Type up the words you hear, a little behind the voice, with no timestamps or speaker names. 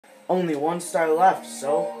Only one star left,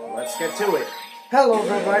 so let's get to it. Hello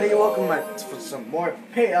everybody, welcome back for some more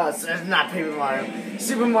not Paper Mario,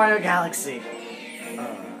 Super Mario Galaxy.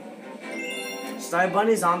 Star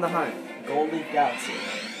Bunny's on the hunt. Gold Leaf Galaxy.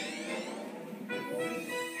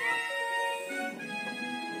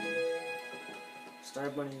 Star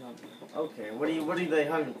Bunny's on the hunt. Okay, what are they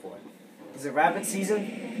hunting for? Is it rabbit season?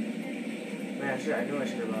 Man, I knew I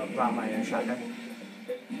should have brought my shotgun.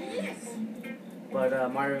 But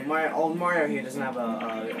old Mario here doesn't have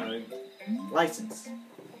a license.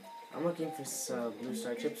 I'm looking for some blue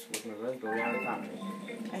star chips with my brother, but we haven't found any.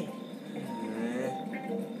 Hey.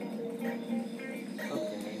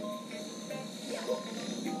 Okay.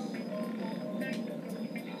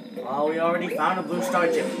 Well, we already found a blue star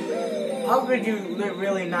chip. How could you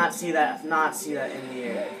really not see that? Not see that in the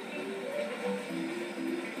air?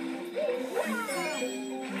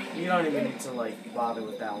 You don't even need to bother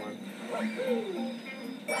with that one.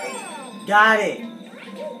 Got it!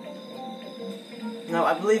 No,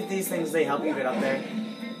 I believe these things, they help you get up there.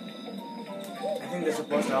 I think they're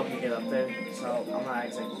supposed to help you get up there, so I'm not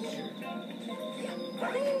exactly sure.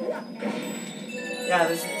 Yeah,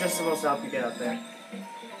 this is just supposed to help you get up there.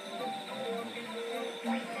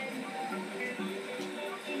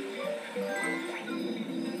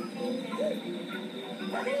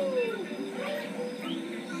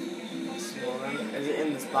 Is it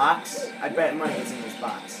in this box? I bet money it's in this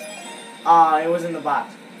box. It was in the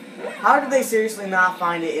box. How did they seriously not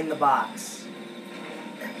find it in the box?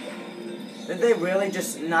 Did they really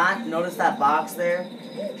just not notice that box there?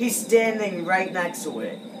 He's standing right next to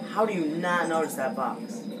it. How do you not notice that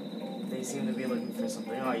box? They seem to be looking for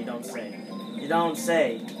something. Oh, you don't say. You don't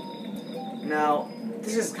say. Now,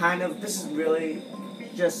 this is really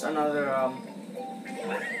just another,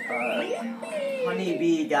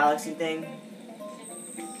 Honeybee Galaxy thing.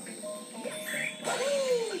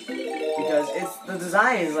 Because the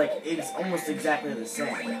design is it's almost exactly the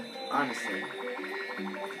same, honestly.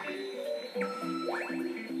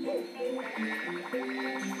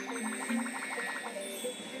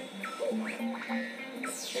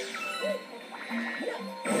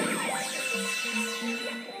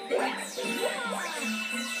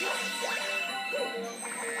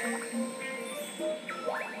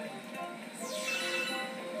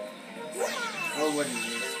 Oh, what is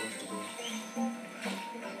this supposed to be?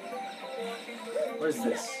 What is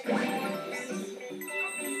this?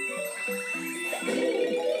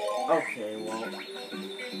 Okay, well,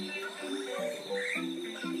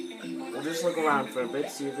 we'll just look around for a bit,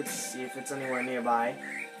 see if it's anywhere nearby.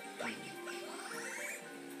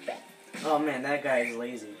 Oh man, that guy is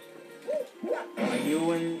lazy. Are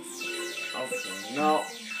you in? Okay, no.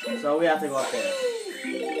 So we have to go up there.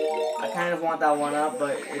 I kind of want that one up,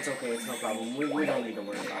 but it's okay, it's no problem. We don't need to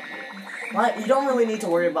worry about it. But you don't really need to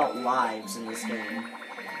worry about lives in this game.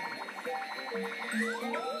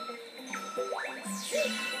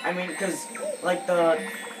 I mean, because, the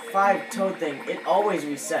 5-toad thing, it always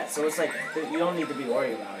resets, so it's you don't need to be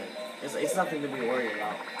worried about it. It's nothing to be worried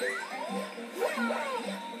about.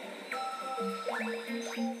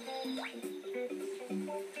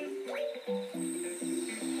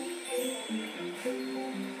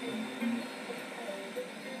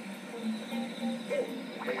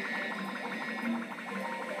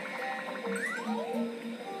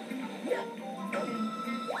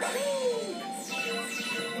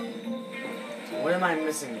 What am I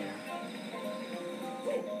missing here?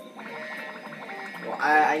 Well,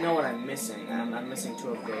 I know what I'm missing. I'm missing 2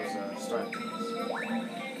 of those star things.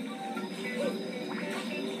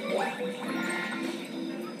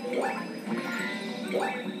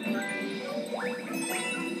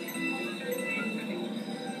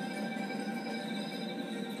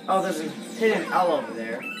 Oh, there's a hidden L over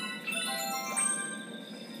there.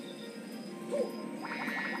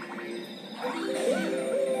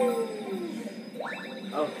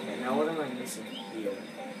 Okay, now what am I missing here?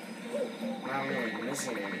 I'm not really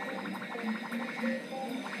missing anything.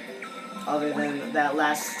 Other than that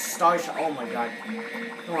last star shot. Oh my god.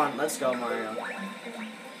 Come on, let's go, Mario.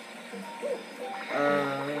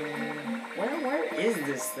 Where is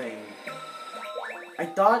this thing? I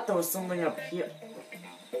thought there was something up here.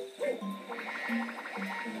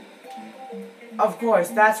 Of course,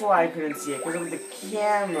 that's why I couldn't see it, because of the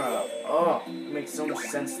camera. Oh, it makes so much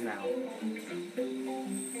sense now.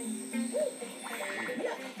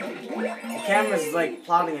 The camera's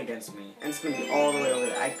plotting against me, and it's gonna be all the way over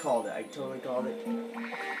there. I called it. I totally called it.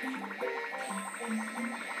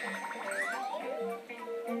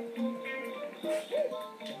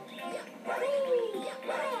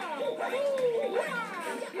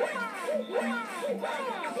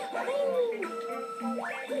 Think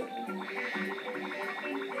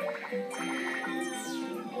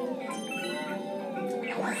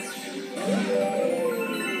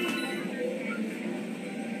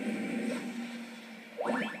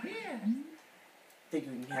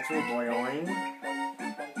you can catch me, boing?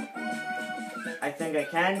 I think I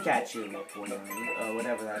can catch you, boing.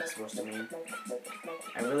 Whatever that's supposed to mean.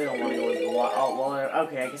 I really don't want to go into the water. Oh, well,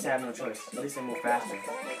 okay, I guess I have no choice. At least I move faster.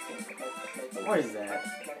 What is that?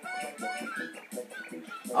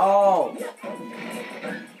 Oh!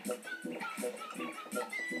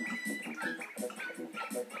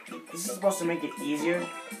 This is supposed to make it easier?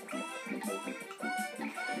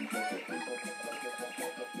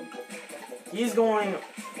 He's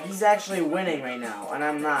actually winning right now, and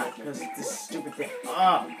I'm not, because this stupid thing.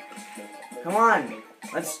 Oh! Come on!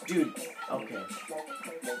 Dude, okay.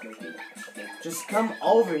 Just come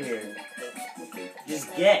over here.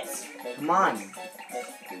 Just get. Come on.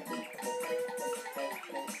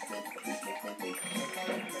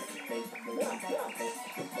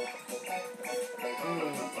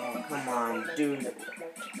 Oh, come on, dude.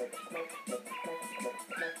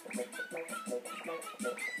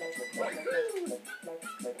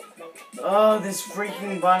 Oh, this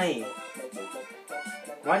freaking bunny.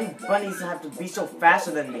 Why do bunnies have to be so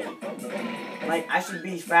faster than me? Like, I should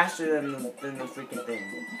be faster than the freaking thing.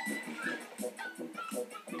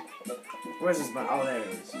 Where's this bunny? Oh, there it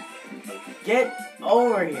is. Get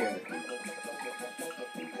over here.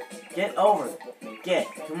 Get over.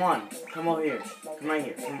 Come on. Come over here. Come right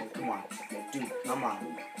here. Come on. Dude, come on.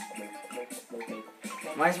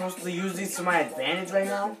 Am I supposed to use these to my advantage right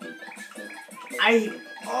now?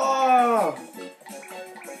 Oh!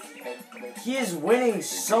 He is winning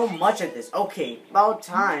so much at this. Okay, about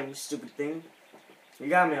time, you stupid thing. You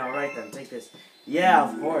got me alright then, take this. Yeah,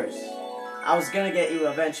 of course. I was gonna get you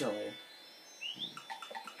eventually.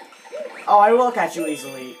 Oh, I will catch you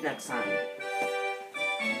easily next time.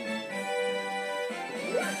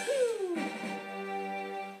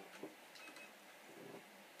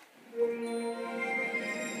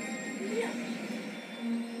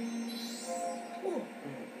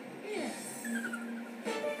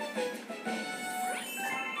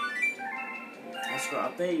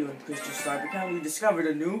 Update, you increased your star count. We discovered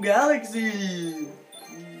a new galaxy.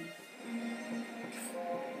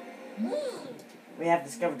 We have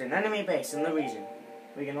discovered an enemy base in the region.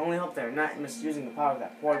 We can only hope they're not misusing the power of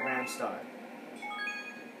that poor Grand Star.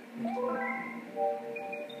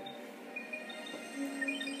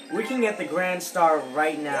 We can get the Grand Star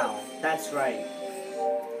right now. That's right.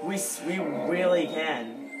 We really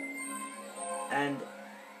can. And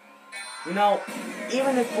you know,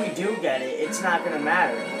 even if we do get it, it's not gonna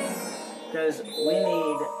matter, because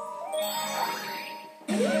we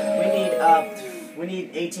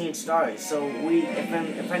need 18 stars. So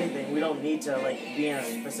if anything, we don't need to like be in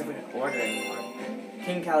a specific order anymore.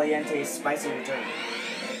 King Caliente's spicy return.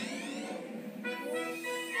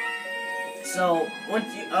 So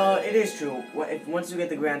it is true. Once you get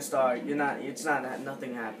the Grand Star,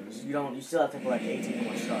 nothing happens. You still have to collect 18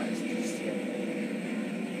 more stars just to get it.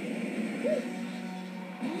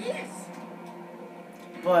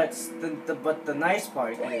 But the nice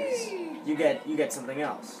part is you get something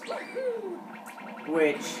else,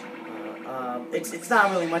 which it's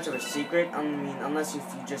not really much of a secret. I mean, unless if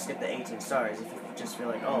you just get the 18 stars. If you just feel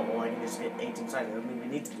like, oh well, I can just get 18 stars, I don't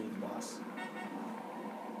even need to do the boss.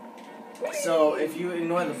 So if you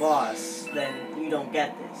ignore the boss, then you don't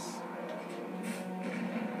get this.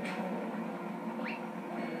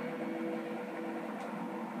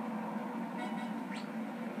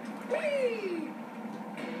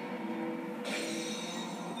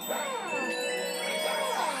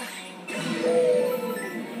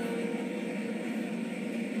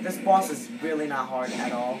 This boss is really not hard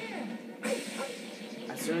at all.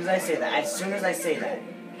 As soon as I say that.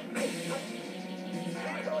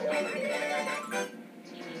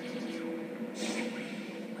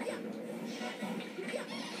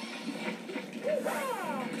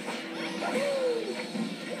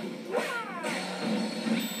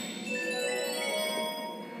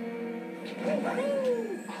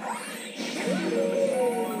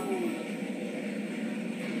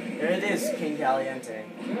 Here it is, King Caliente.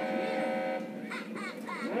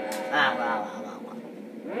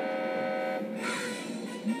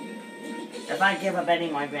 If I give up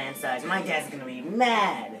any more grand stars, my dad's gonna be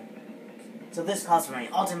mad. So this calls for my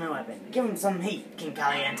ultimate weapon. Give him some heat, King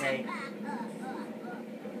Caliente.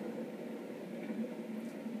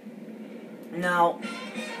 Now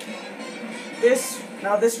this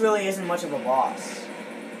really isn't much of a boss.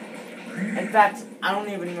 In fact, I don't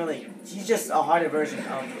even really. He's just a harder version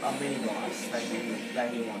of a mini boss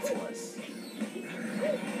that he once was.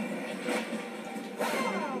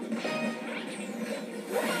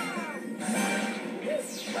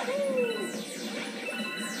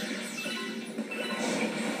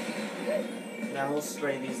 we'll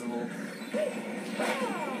spray these little.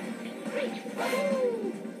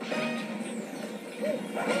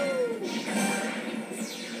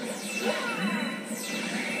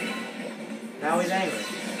 Now he's angry.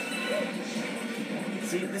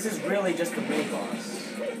 See, this is really just a mini boss.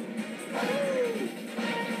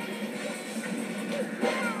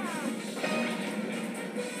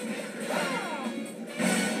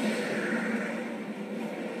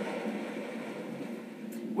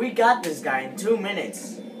 We got this guy in 2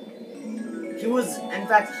 minutes. He was, in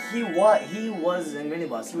fact, he was in mini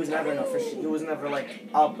boss. He was never an official. He was never like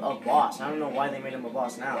a boss. I don't know why they made him a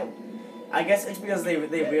boss now. I guess it's because they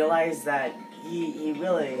realized that he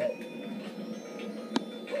really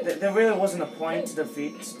there really wasn't a point to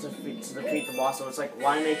defeat the boss. So it's like,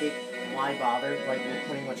 why bother like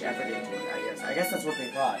putting much effort into it? I guess that's what they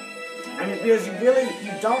thought. I mean, because you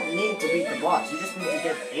don't need to beat the boss. You just need to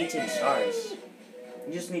get 18 stars.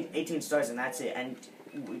 You just need 18 stars and that's it. And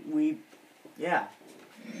yeah.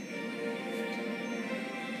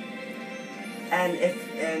 And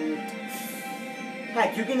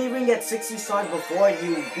heck, you can even get 60 stars before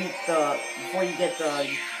you get the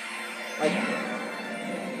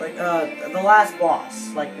the last boss.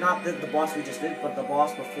 Like, not the boss we just did, but the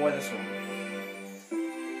boss before this one.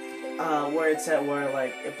 Where it said,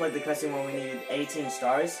 it played the cutscene where we needed 18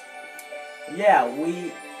 stars. Yeah,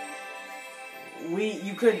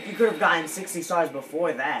 you could have gotten 60 stars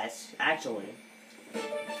before that, actually.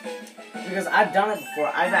 Because I've done it before.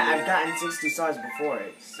 I've gotten 60 stars before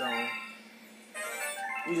it, so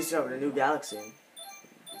you discovered a new galaxy.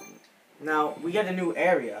 Now we get a new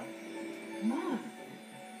area.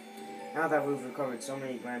 Now that we've recovered so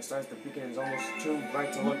many grand stars, the beacon is almost too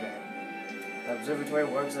bright to look at. The observatory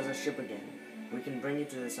works as a ship again. We can bring you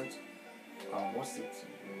to the center. Oh, what's this?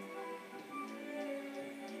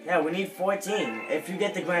 Yeah, we need 14. If you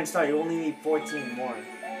get the grand star, you only need 14 more.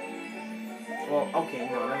 Well, okay,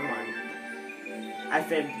 no, never mind. I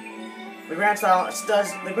fibbed. The grand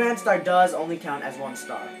star does only count as 1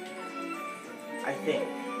 star. I think.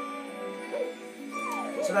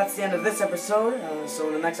 So that's the end of this episode. So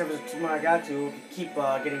in the next episode, Super Mario Galaxy, we'll keep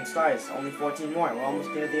getting stars. Only 14 more. We're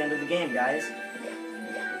almost near the end of the game, guys.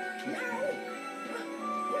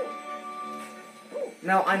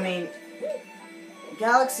 Now, I mean,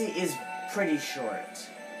 Galaxy is pretty short.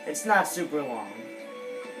 It's not super long.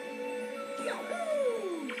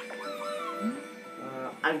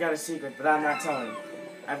 I've got a secret, but I'm not telling.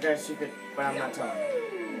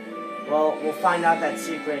 Well, we'll find out that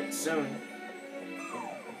secret soon.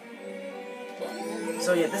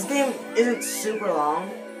 So yeah, this game isn't super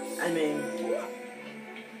long. I mean,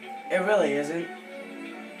 it really isn't.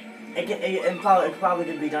 It probably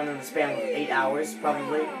could be done in the span of 8 hours,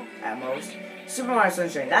 probably, at most. Super Mario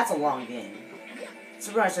Sunshine, that's a long game.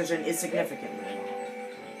 Super Mario Sunshine is significantly long.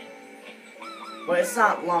 But it's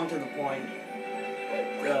not long to the point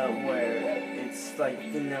where it's like,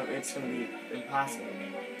 it's gonna be impossible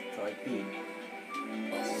to like beat.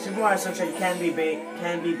 Super Mario Sunshine can be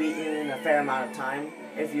beaten in a fair amount of time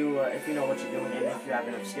if you know what you're doing and if you have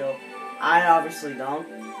enough skill. I obviously don't.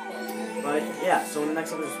 But yeah, so in the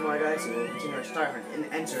next episode of Super Mario Galaxy, we'll continue our start and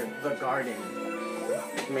enter the garden.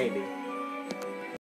 Maybe.